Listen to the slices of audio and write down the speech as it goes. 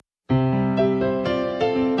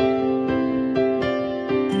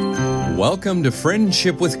Welcome to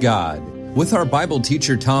Friendship with God with our Bible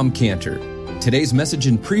teacher, Tom Cantor. Today's message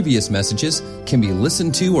and previous messages can be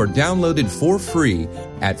listened to or downloaded for free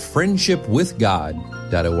at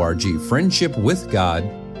friendshipwithgod.org,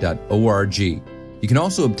 friendshipwithgod.org. You can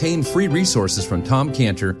also obtain free resources from Tom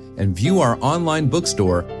Cantor and view our online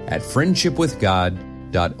bookstore at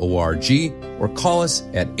friendshipwithgod.org or call us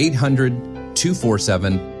at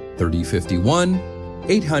 800-247-3051,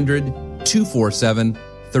 800-247-3051.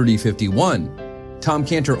 Tom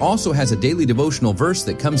Cantor also has a daily devotional verse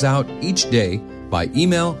that comes out each day by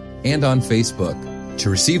email and on Facebook. To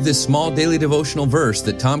receive this small daily devotional verse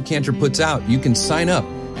that Tom Cantor puts out, you can sign up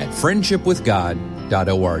at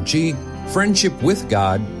friendshipwithgod.org,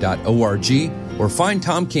 friendshipwithgod.org, or find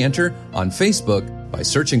Tom Cantor on Facebook by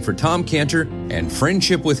searching for Tom Cantor and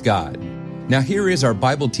Friendship with God. Now here is our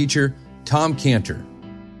Bible teacher, Tom Cantor.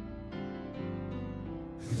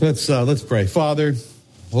 Let's pray. Father,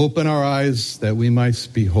 open our eyes that we might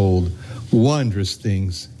behold wondrous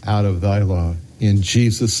things out of thy law. In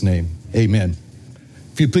Jesus' name, amen.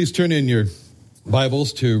 If you please turn in your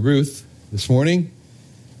Bibles to Ruth this morning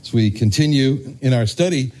as we continue in our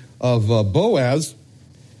study of Boaz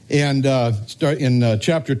and start in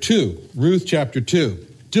chapter 2, Ruth chapter 2.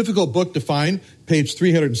 Difficult book to find, page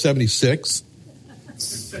 376.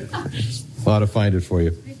 I'll find it for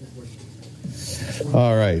you.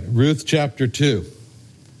 All right, Ruth chapter 2.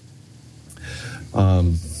 All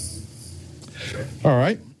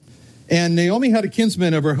right. And Naomi had a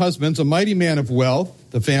kinsman of her husband's, a mighty man of wealth,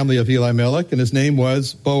 the family of Elimelech, and his name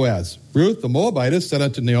was Boaz. Ruth, the Moabitess, said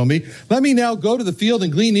unto Naomi, Let me now go to the field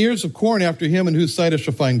and glean ears of corn after him in whose sight I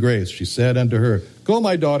shall find grace. She said unto her, Go,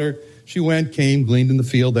 my daughter. She went, came, gleaned in the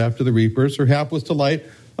field after the reapers. Her hap was to light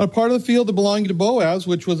on a part of the field that belonged to Boaz,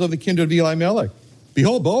 which was of the kindred of Elimelech.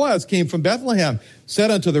 Behold, Boaz came from Bethlehem,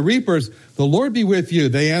 said unto the reapers, The Lord be with you.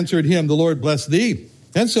 They answered him, The Lord bless thee.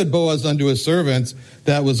 Then said Boaz unto his servants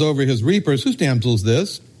that was over his reapers, Whose damsel is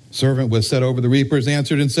this? Servant was set over the reapers,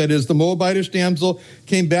 answered and said, Is the Moabitish damsel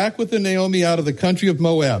came back with the Naomi out of the country of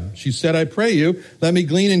Moab. She said, I pray you, let me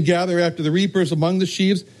glean and gather after the reapers among the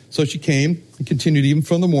sheaves. So she came and continued even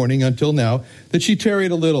from the morning until now, that she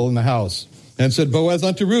tarried a little in the house. And said Boaz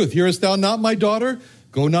unto Ruth, Hearest thou not, my daughter?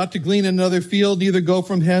 Go not to glean in another field, neither go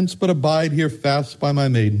from hence, but abide here fast by my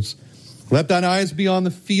maidens. Let thine eyes be on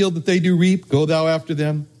the field that they do reap. Go thou after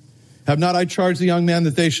them. Have not I charged the young man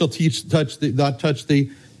that they shall not touch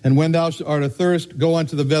thee? And when thou art athirst, go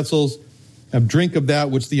unto the vessels, and drink of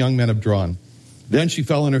that which the young men have drawn. Then she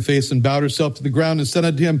fell on her face and bowed herself to the ground and said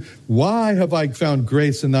unto him, Why have I found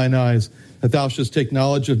grace in thine eyes, that thou shouldst take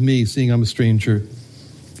knowledge of me, seeing I'm a stranger?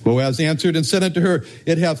 Boaz answered and said unto her,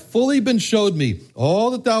 It hath fully been showed me all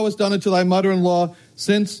that thou hast done unto thy mother-in-law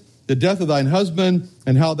since the death of thine husband,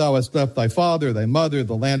 and how thou hast left thy father, thy mother,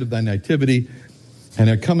 the land of thy nativity, and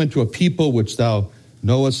are come into a people which thou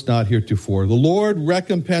knowest not heretofore. The Lord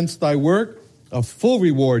recompense thy work, a full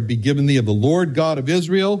reward be given thee of the Lord God of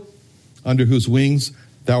Israel, under whose wings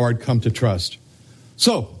thou art come to trust.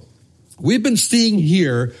 So, we've been seeing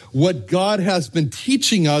here what God has been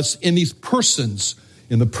teaching us in these persons,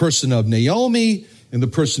 in the person of Naomi, in the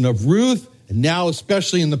person of Ruth, and now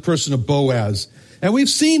especially in the person of Boaz. And we've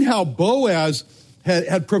seen how Boaz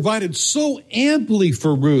had provided so amply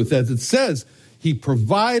for Ruth, as it says, he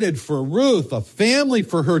provided for Ruth a family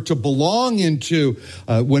for her to belong into.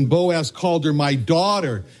 When Boaz called her my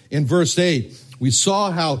daughter in verse 8, we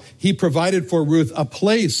saw how he provided for Ruth a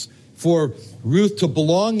place for Ruth to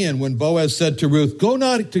belong in when Boaz said to Ruth, Go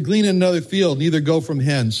not to glean in another field, neither go from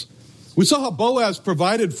hence. We saw how Boaz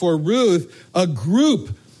provided for Ruth a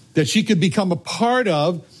group that she could become a part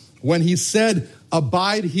of when he said,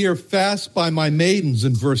 Abide here fast by my maidens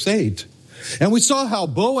in verse 8. And we saw how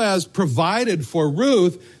Boaz provided for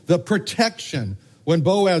Ruth the protection when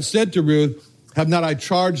Boaz said to Ruth, Have not I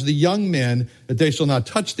charged the young men that they shall not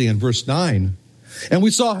touch thee in verse 9. And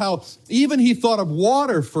we saw how even he thought of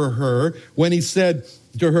water for her when he said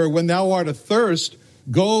to her, When thou art athirst,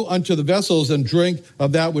 go unto the vessels and drink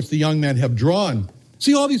of that which the young men have drawn.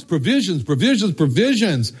 See, all these provisions.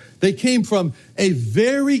 They came from a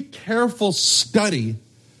very careful study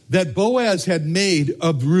that Boaz had made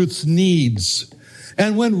of Ruth's needs.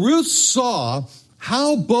 And when Ruth saw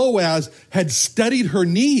how Boaz had studied her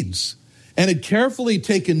needs and had carefully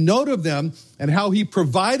taken note of them and how he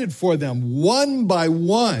provided for them one by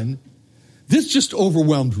one, this just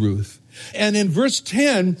overwhelmed Ruth. And in verse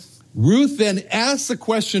 10, Ruth then asked the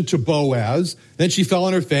question to Boaz. Then she fell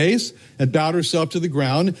on her face and bowed herself to the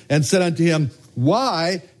ground and said unto him,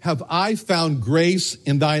 Why have I found grace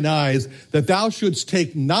in thine eyes, that thou shouldst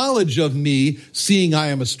take knowledge of me, seeing I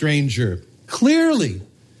am a stranger? Clearly,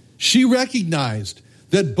 She recognized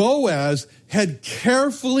that Boaz had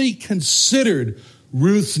carefully considered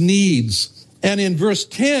Ruth's needs. And in verse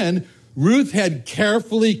 10, Ruth had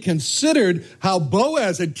carefully considered how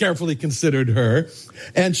Boaz had carefully considered her.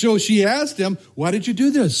 And so she asked him, why did you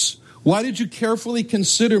do this? Why did you carefully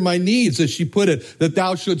consider my needs, as she put it, that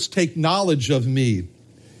thou shouldst take knowledge of me?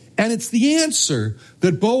 And it's the answer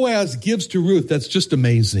that Boaz gives to Ruth that's just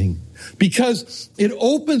amazing, because it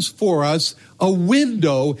opens for us a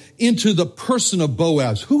window into the person of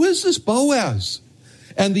Boaz. Who is this Boaz?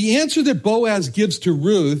 And the answer that Boaz gives to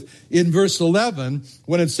Ruth in verse 11,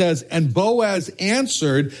 when it says, and Boaz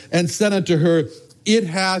answered and said unto her, it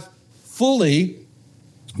hath fully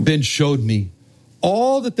been showed me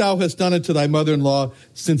all that thou hast done unto thy mother-in-law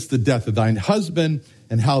since the death of thine husband,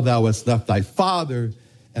 and how thou hast left thy father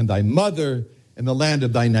and thy mother in the land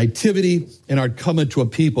of thy nativity, and art come into a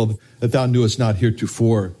people that thou knewest not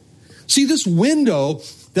heretofore. See, this window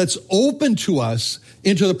that's open to us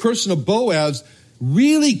into the person of Boaz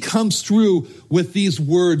really comes through with these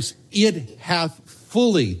words, it hath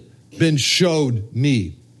fully been showed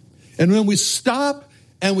me. And when we stop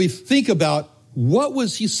and we think about what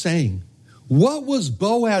was he saying, what was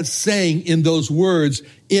Boaz saying in those words,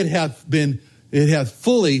 it hath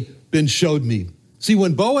fully been showed me. See,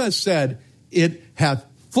 when Boaz said, it hath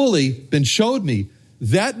fully been showed me,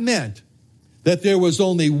 that meant that there was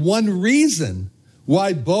only one reason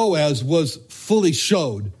why Boaz was fully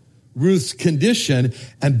showed Ruth's condition,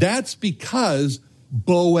 and that's because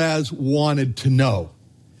Boaz wanted to know.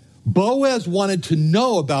 Boaz wanted to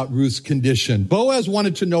know about Ruth's condition. Boaz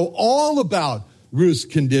wanted to know all about Ruth's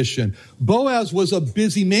condition. Boaz was a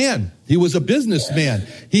busy man. He was a businessman.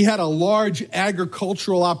 He had a large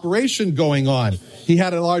agricultural operation going on. He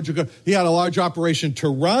had a large operation to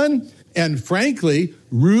run, and frankly,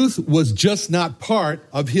 Ruth was just not part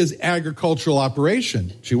of his agricultural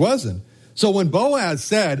operation. She wasn't. So when Boaz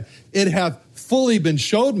said, it hath fully been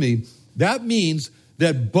showed me, that means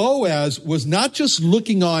that Boaz was not just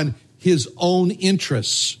looking on his own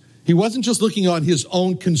interests. He wasn't just looking on his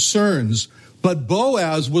own concerns, but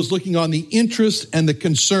Boaz was looking on the interests and the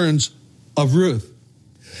concerns of Ruth.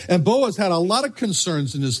 And Boaz had a lot of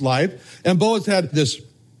concerns in his life, and Boaz had this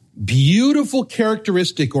beautiful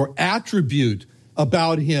characteristic or attribute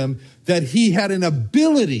about him, that he had an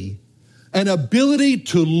ability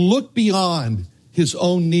to look beyond his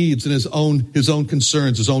own needs and his own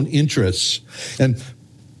concerns, his own interests. And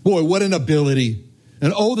boy, what an ability.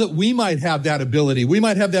 And oh, that we might have that ability. We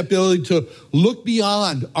might have that ability to look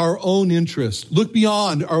beyond our own interests, look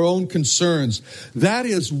beyond our own concerns. That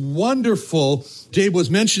is wonderful. Dave was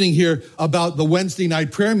mentioning here about the Wednesday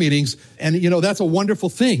night prayer meetings. And, that's a wonderful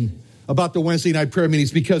thing about the Wednesday night prayer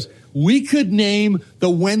meetings, because we could name the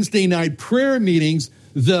Wednesday night prayer meetings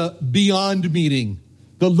the beyond meeting,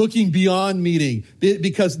 the looking beyond meeting,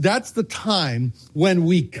 because that's the time when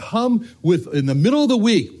we come in the middle of the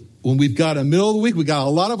week. When we've got a middle of the week, we got a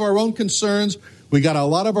lot of our own concerns. We got a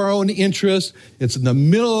lot of our own interests. It's in the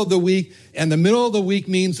middle of the week. And the middle of the week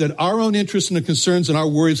means that our own interests and the concerns and our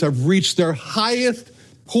worries have reached their highest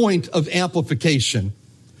point of amplification.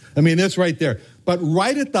 I mean, that's right there. But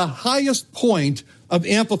right at the highest point of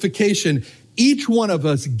amplification, each one of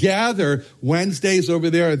us gather Wednesdays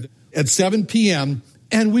over there at 7 p.m.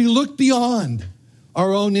 and we look beyond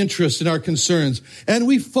our own interests and our concerns. And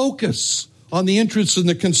we focus on the interests and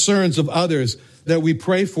the concerns of others that we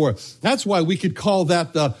pray for. That's why we could call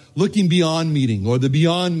that the looking beyond meeting, or the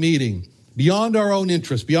beyond meeting, beyond our own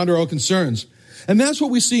interests, beyond our own concerns. And that's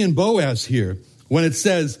what we see in Boaz here when it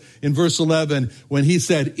says in verse 11, when he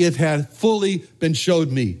said, it had fully been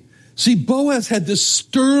showed me. See, Boaz had this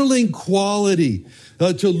sterling quality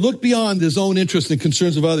to look beyond his own interests and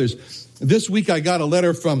concerns of others. This week I got a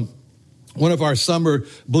letter from one of our summer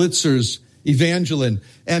blitzers, Evangeline,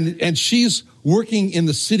 and she's working in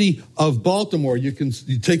the city of Baltimore. You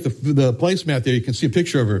take the placemat there, you can see a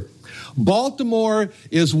picture of her. Baltimore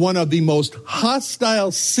is one of the most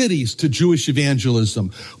hostile cities to Jewish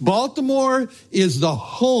evangelism. Baltimore is the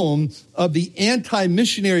home of the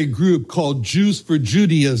anti-missionary group called Jews for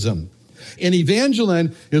Judaism. And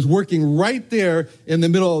Evangeline is working right there in the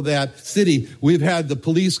middle of that city. We've had the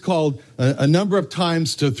police called a number of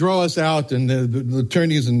times to throw us out, and the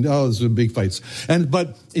attorneys, and those are big fights.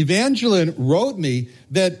 But Evangeline wrote me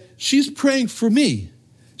that she's praying for me.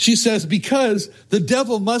 She says, because the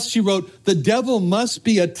devil must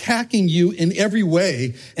be attacking you in every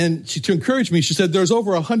way. And to encourage me, she said, there's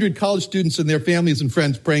over 100 college students and their families and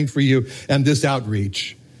friends praying for you and this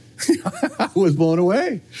outreach. I was blown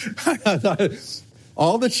away. I thought,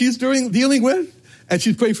 all that she's dealing with, and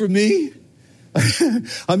she's praying for me.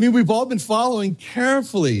 I mean, we've all been following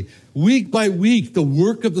carefully, week by week, the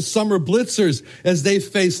work of the summer blitzers as they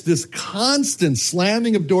face this constant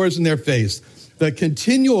slamming of doors in their face, the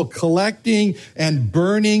continual collecting and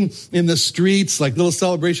burning in the streets, like little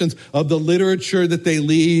celebrations of the literature that they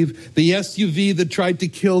leave, the SUV that tried to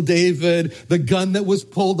kill David, the gun that was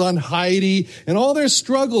pulled on Heidi, and all their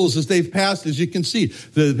struggles as they've passed, as you can see,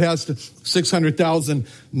 the past 600,000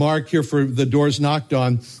 mark here for the doors knocked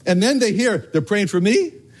on. And then they're praying for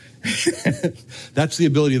me. That's the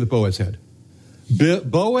ability that Boaz had.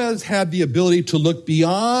 Boaz had the ability to look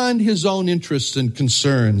beyond his own interests and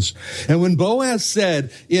concerns. And when Boaz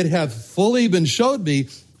said, "It hath fully been showed me,"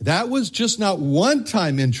 that was just not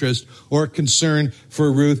one-time interest or concern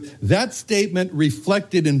for Ruth. That statement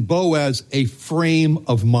reflected in Boaz a frame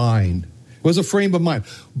of mind. It was a frame of mind.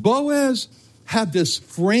 Boaz had this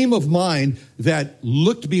frame of mind that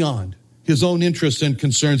looked beyond his own interests and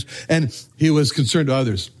concerns, and he was concerned to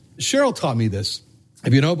others. Cheryl taught me this.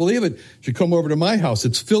 If you don't believe it, she'd come over to my house.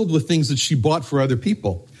 It's filled with things that she bought for other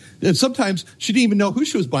people. And sometimes she didn't even know who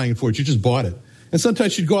she was buying it for. She just bought it. And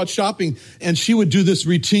sometimes she'd go out shopping and she would do this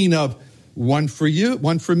routine of one for you,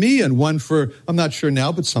 one for me, and one for, I'm not sure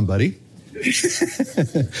now, but somebody.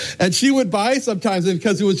 And she would buy sometimes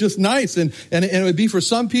because it was just nice. And it would be for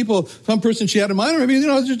some people, some person she had in mind, or maybe,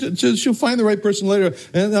 she'll find the right person later.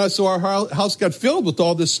 And so our house got filled with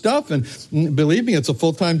all this stuff. And believe me, it's a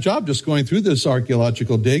full-time job just going through this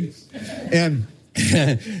archaeological dig. And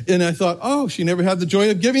I thought, oh, she never had the joy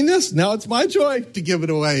of giving this. Now it's my joy to give it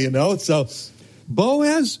away, So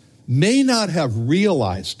Boaz may not have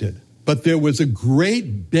realized it, but there was a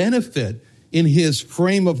great benefit in his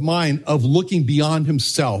frame of mind of looking beyond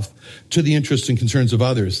himself to the interests and concerns of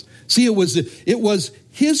others. See, it was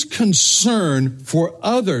his concern for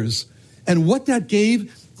others, and what that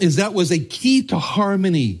gave is that was a key to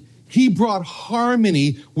harmony. He brought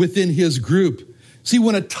harmony within his group. See,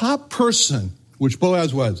 when a top person, which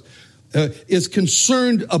Boaz was, is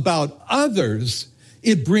concerned about others,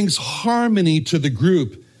 it brings harmony to the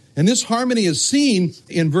group. And this harmony is seen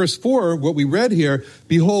in verse 4, what we read here.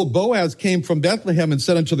 Behold, Boaz came from Bethlehem and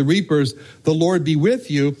said unto the reapers, "The Lord be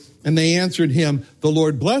with you." And they answered him, "The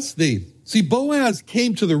Lord bless thee." See, Boaz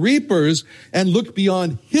came to the reapers and looked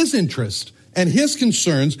beyond his interest and his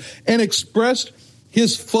concerns and expressed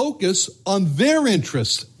his focus on their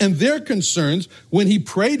interests and their concerns when he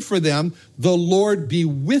prayed for them, "The Lord be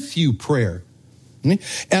with you" prayer.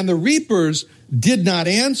 And the reapers did not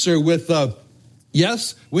answer with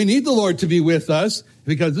yes, we need the Lord to be with us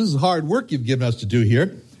because this is hard work you've given us to do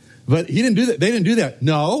here. But he didn't do that. They didn't do that.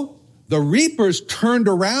 No, the reapers turned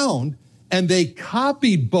around and they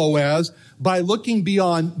copied Boaz by looking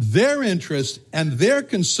beyond their interests and their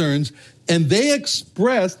concerns, and they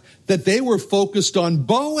expressed that they were focused on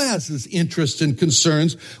Boaz's interests and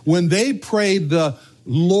concerns when they prayed the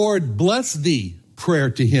 "Lord bless thee" prayer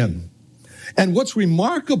to him. And what's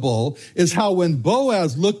remarkable is how when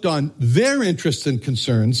Boaz looked on their interests and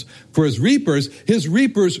concerns for his reapers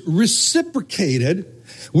reciprocated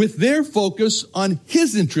with their focus on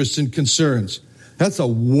his interests and concerns. That's a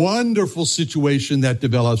wonderful situation that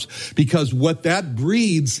develops because what that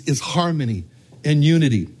breeds is harmony and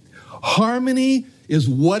unity. Harmony is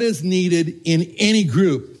what is needed in any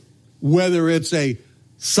group, whether it's a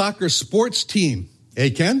soccer sports team,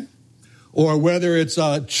 Ken? Or whether it's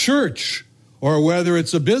a church, or whether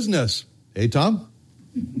it's a business. Hey, Tom?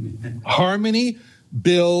 Harmony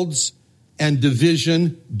builds and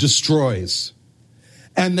division destroys.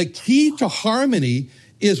 And the key to harmony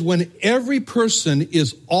is when every person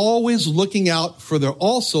is always looking out for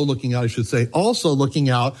also looking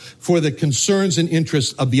out for the concerns and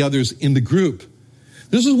interests of the others in the group.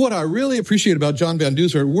 This is what I really appreciate about John Van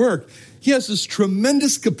Duzer at work. He has this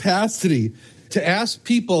tremendous capacity to ask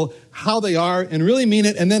people how they are and really mean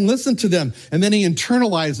it and then listen to them. And then he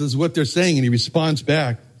internalizes what they're saying and he responds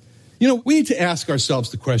back. We need to ask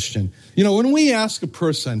ourselves the question, when we ask a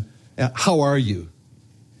person, how are you?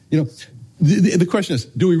 The question is,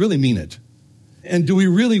 do we really mean it? And do we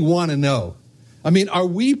really want to know? Are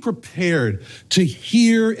we prepared to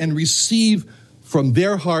hear and receive from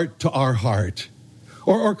their heart to our heart?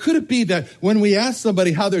 Or could it be that when we ask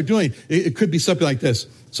somebody how they're doing, it could be something like this.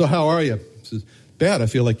 So how are you? Says, bad, I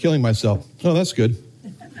feel like killing myself. Oh, that's good.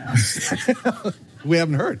 We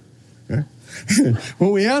haven't heard.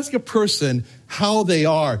 When we ask a person how they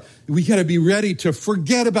are, we got to be ready to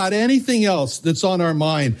forget about anything else that's on our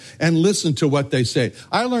mind and listen to what they say.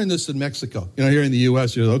 I learned this in Mexico. Here in the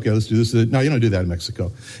U.S., you're okay, let's do this. No, you don't do that in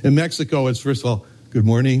Mexico. In Mexico, it's first of all, good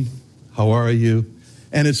morning, how are you?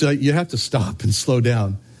 And it's you have to stop and slow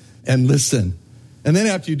down and listen. And then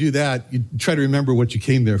after you do that, you try to remember what you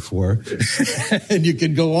came there for, and you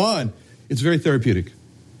can go on. It's very therapeutic.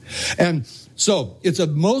 And so it's a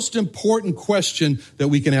most important question that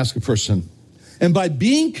we can ask a person. And by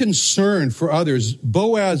being concerned for others,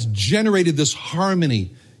 Boaz generated this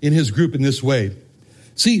harmony in his group in this way.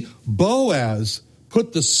 See, Boaz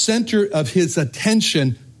put the center of his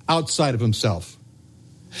attention outside of himself.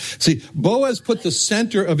 See, Boaz put the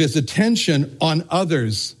center of his attention on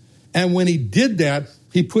others. And when he did that,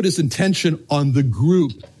 he put his attention on the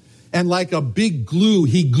group. And like a big glue,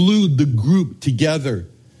 he glued the group together.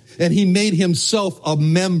 And he made himself a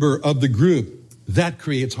member of the group. That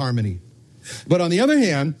creates harmony. But on the other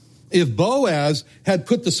hand, if Boaz had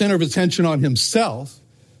put the center of attention on himself,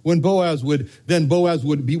 what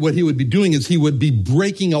he would be doing is he would be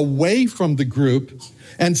breaking away from the group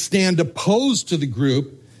and stand opposed to the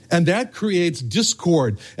group. And that creates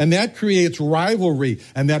discord, and that creates rivalry,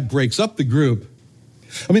 and that breaks up the group.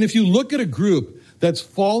 I mean, if you look at a group that's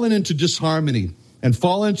fallen into disharmony and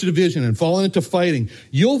fallen into division and fallen into fighting,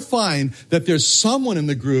 you'll find that there's someone in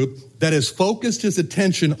the group that has focused his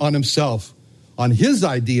attention on himself, on his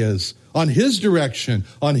ideas, on his direction,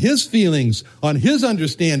 on his feelings, on his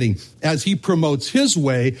understanding. As he promotes his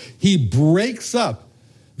way, he breaks up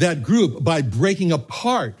that group by breaking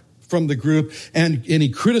apart from the group, and he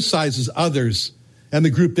criticizes others, and the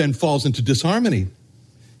group then falls into disharmony.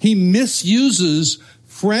 He misuses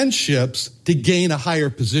friendships to gain a higher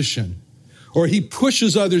position, or he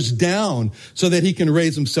pushes others down so that he can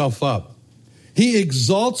raise himself up. He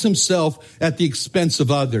exalts himself at the expense of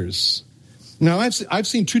others. Now, I've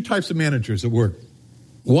seen two types of managers at work.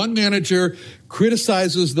 One manager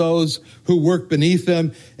criticizes those who work beneath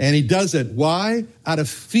him, and he does it. Why? Out of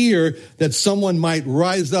fear that someone might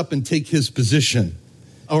rise up and take his position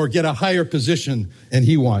or get a higher position than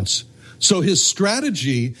he wants. So his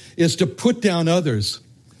strategy is to put down others.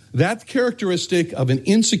 That's characteristic of an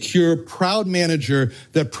insecure, proud manager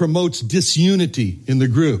that promotes disunity in the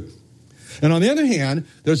group. And on the other hand,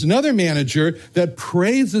 there's another manager that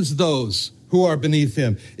praises those who are beneath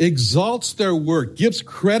him, exalts their work, gives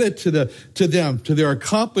credit to them, to their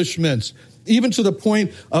accomplishments, even to the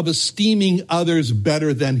point of esteeming others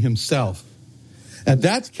better than himself. And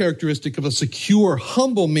that's characteristic of a secure,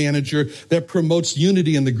 humble manager that promotes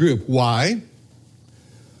unity in the group. Why?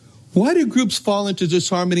 Why do groups fall into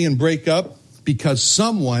disharmony and break up? Because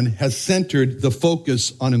someone has centered the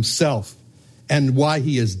focus on himself and why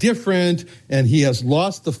he is different, and he has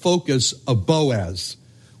lost the focus of Boaz,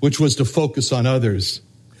 which was to focus on others.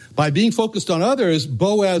 By being focused on others,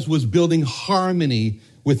 Boaz was building harmony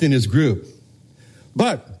within his group.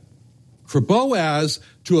 But for Boaz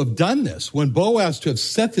to have done this, when Boaz to have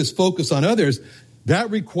set his focus on others, that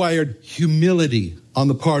required humility on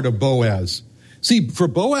the part of Boaz. See, for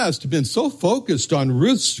Boaz to have been so focused on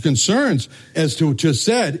Ruth's concerns, as to just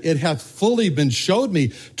said, it hath fully been showed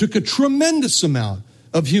me, took a tremendous amount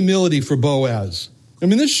of humility for Boaz. I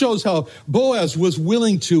mean, this shows how Boaz was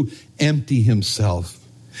willing to empty himself.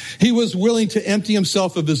 He was willing to empty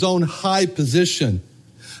himself of his own high position.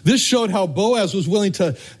 This showed how Boaz was willing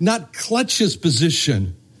to not clutch his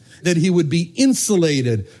position, that he would be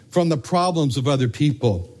insulated from the problems of other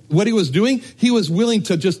people. What he was doing, he was willing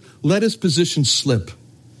to just let his position slip.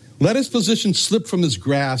 Let his position slip from his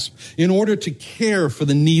grasp in order to care for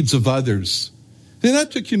the needs of others. And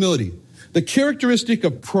that took humility. The characteristic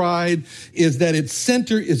of pride is that its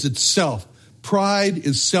center is itself. Pride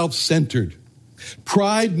is self-centered.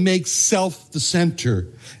 Pride makes self the center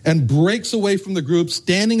and breaks away from the group,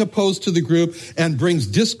 standing opposed to the group, and brings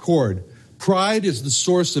discord. Pride is the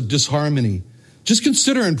source of disharmony. Just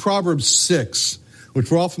consider in Proverbs 6, which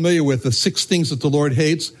we're all familiar with, the 6 things that the Lord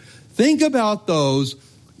hates. Think about those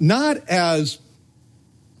not as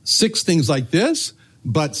 6 things like this,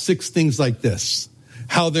 but 6 things like this.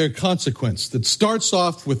 How their consequence that starts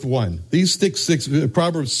off with 1. These 6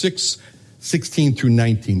 Proverbs 6:16 through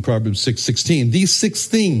 19. Proverbs 6:16. These 6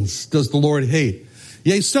 things does the Lord hate.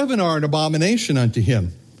 Yea, 7 are an abomination unto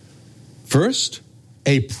him. First,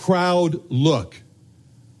 a proud look,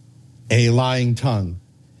 a lying tongue,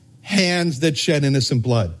 hands that shed innocent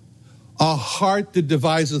blood, a heart that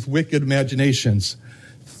deviseth wicked imaginations,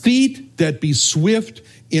 feet that be swift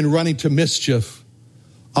in running to mischief,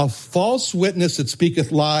 a false witness that speaketh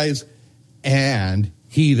lies, and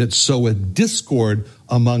he that soweth discord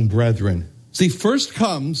among brethren. See, first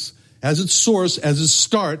comes, as its source, as its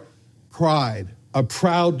start, pride, a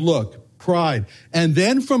proud look, pride. And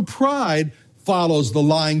then from pride follows the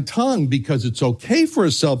lying tongue, because it's okay for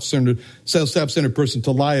a self-centered person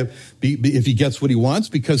to lie if he gets what he wants,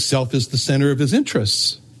 because self is the center of his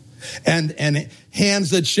interests. and hands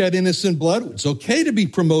that shed innocent blood. It's okay to be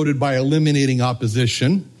promoted by eliminating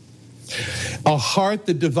opposition. A heart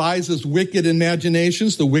that devises wicked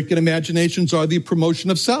imaginations. The wicked imaginations are the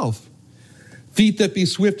promotion of self. Feet that be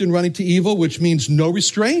swift in running to evil, which means no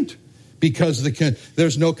restraint, because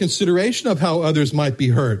there's no consideration of how others might be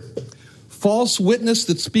hurt. False witness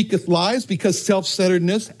that speaketh lies, because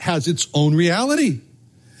self-centeredness has its own reality,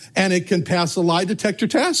 and it can pass a lie detector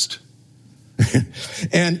test.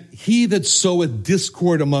 And he that soweth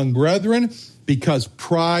discord among brethren, because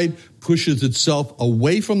pride pushes itself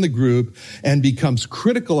away from the group and becomes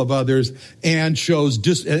critical of others and sows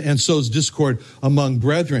discord among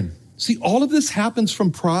brethren. See, all of this happens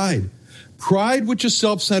from pride. Pride, which is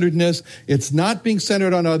self-centeredness, it's not being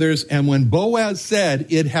centered on others. And when Boaz said,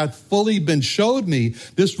 "It hath fully been showed me,"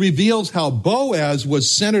 this reveals how Boaz was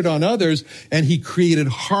centered on others, and he created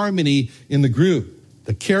harmony in the group.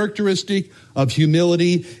 The characteristic of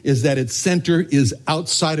humility is that its center is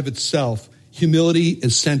outside of itself. Humility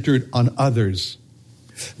is centered on others.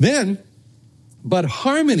 But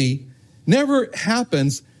harmony never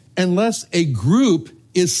happens unless a group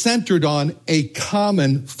is centered on a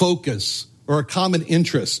common focus or a common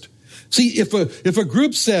interest. See, if a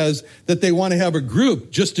group says that they want to have a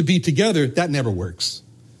group just to be together, that never works.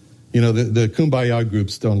 You know, the kumbaya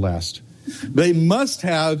groups don't last. They must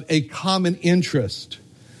have a common interest.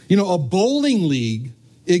 You know, a bowling league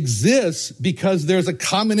exists because there's a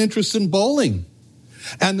common interest in bowling.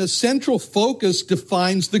 And the central focus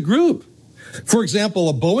defines the group. For example,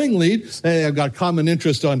 a bowling league, I've got common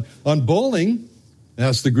interest on bowling.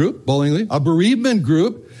 That's the group, bowling league. A bereavement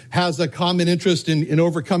group has a common interest in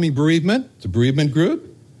overcoming bereavement. It's a bereavement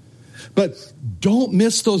group. But don't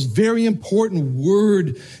miss those very important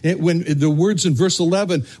words in verse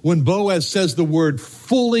 11, when Boaz says the word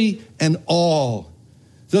fully and all.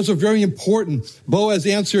 Those are very important. Boaz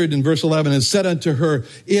answered in verse 11 and said unto her,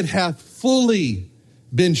 "It hath fully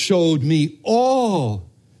been showed me all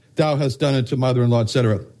thou hast done unto mother-in-law,"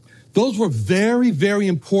 etc. Those were very, very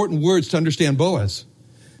important words to understand Boaz.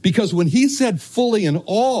 Because when he said fully and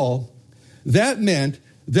all, that meant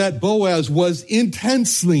that Boaz was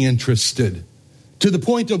intensely interested, to the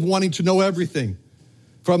point of wanting to know everything.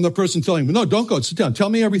 From the person telling him, "No, don't go, sit down, tell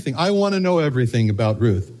me everything. I want to know everything about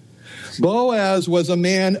Ruth." Boaz was a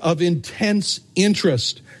man of intense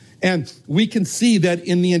interest. And we can see that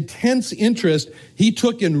in the intense interest, he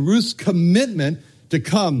took in Ruth's commitment to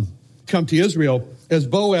come to Israel. As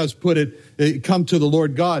Boaz put it, come to the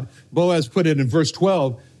Lord God. Boaz put it in verse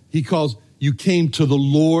 12. He calls, "You came to the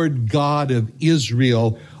Lord God of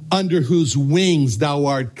Israel, under whose wings thou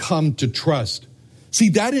art come to trust." See,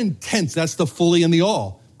 that intense, that's the fully and the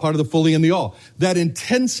all, part of the fully and the all. That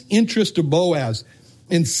intense interest of Boaz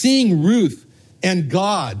in seeing Ruth and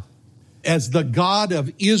God as the God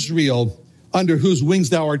of Israel, under whose wings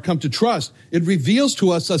thou art come to trust, it reveals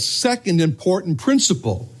to us a second important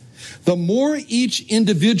principle. The more each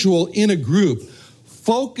individual in a group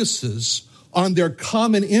focuses on their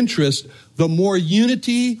common interest, the more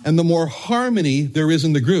unity and the more harmony there is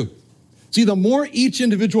in the group. See, the more each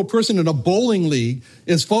individual person in a bowling league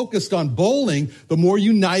is focused on bowling, the more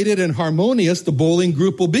united and harmonious the bowling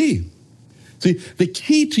group will be. See, the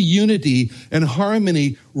key to unity and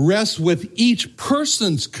harmony rests with each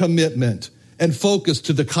person's commitment and focus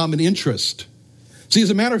to the common interest. See, as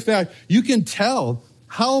a matter of fact, you can tell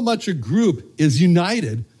how much a group is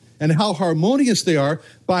united and how harmonious they are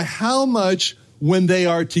by how much, when they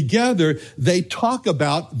are together, they talk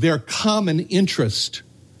about their common interest.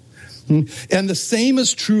 And the same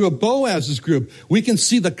is true of Boaz's group. We can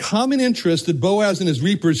see the common interest that Boaz and his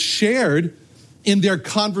reapers shared in their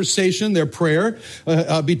conversation, their prayer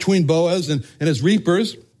between Boaz and his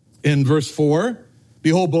reapers. In verse 4,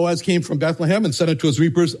 "Behold, Boaz came from Bethlehem and said unto his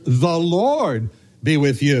reapers, The Lord be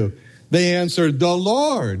with you. They answered, The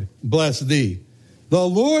Lord bless thee. The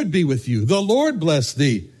Lord be with you. The Lord bless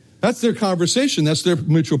thee." That's their conversation. That's their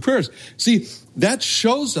mutual prayers. See, that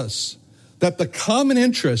shows us that the common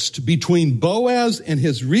interest between Boaz and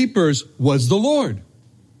his reapers was the Lord.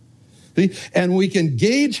 And we can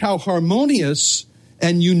gauge how harmonious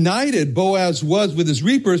and united Boaz was with his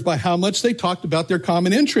reapers by how much they talked about their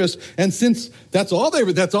common interest. And since that's all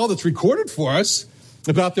that's recorded for us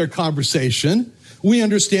about their conversation, we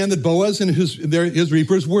understand that Boaz and his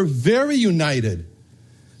reapers were very united.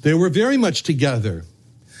 They were very much together.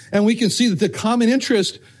 And we can see that the common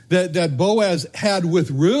interest that Boaz had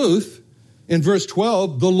with Ruth in verse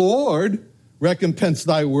 12, "The Lord recompense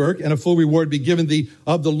thy work, and a full reward be given thee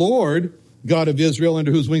of the Lord, God of Israel,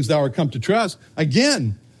 under whose wings thou art come to trust."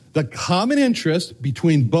 Again, the common interest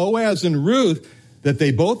between Boaz and Ruth that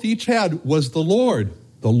they both each had was the Lord.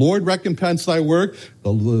 The Lord recompense thy work.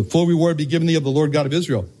 The full reward be given thee of the Lord God of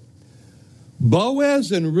Israel.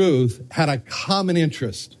 Boaz and Ruth had a common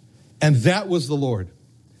interest, and that was the Lord.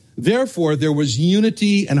 Therefore, there was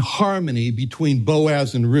unity and harmony between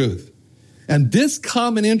Boaz and Ruth. And this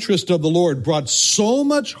common interest of the Lord brought so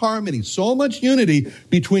much harmony, so much unity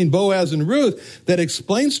between Boaz and Ruth that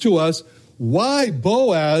explains to us why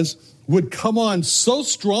Boaz would come on so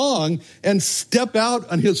strong and step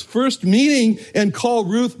out on his first meeting and call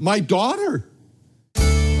Ruth my daughter.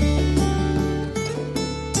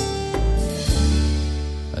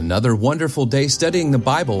 Another wonderful day studying the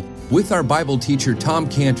Bible with our Bible teacher, Tom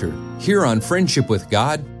Cantor, here on Friendship with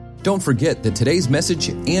God. Don't forget that today's message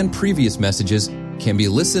and previous messages can be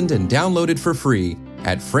listened and downloaded for free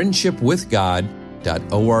at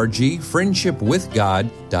friendshipwithgod.org,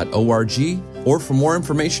 friendshipwithgod.org, or for more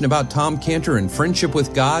information about Tom Cantor and Friendship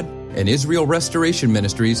with God and Israel Restoration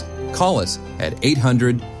Ministries, call us at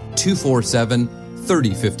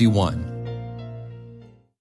 800-247-3051.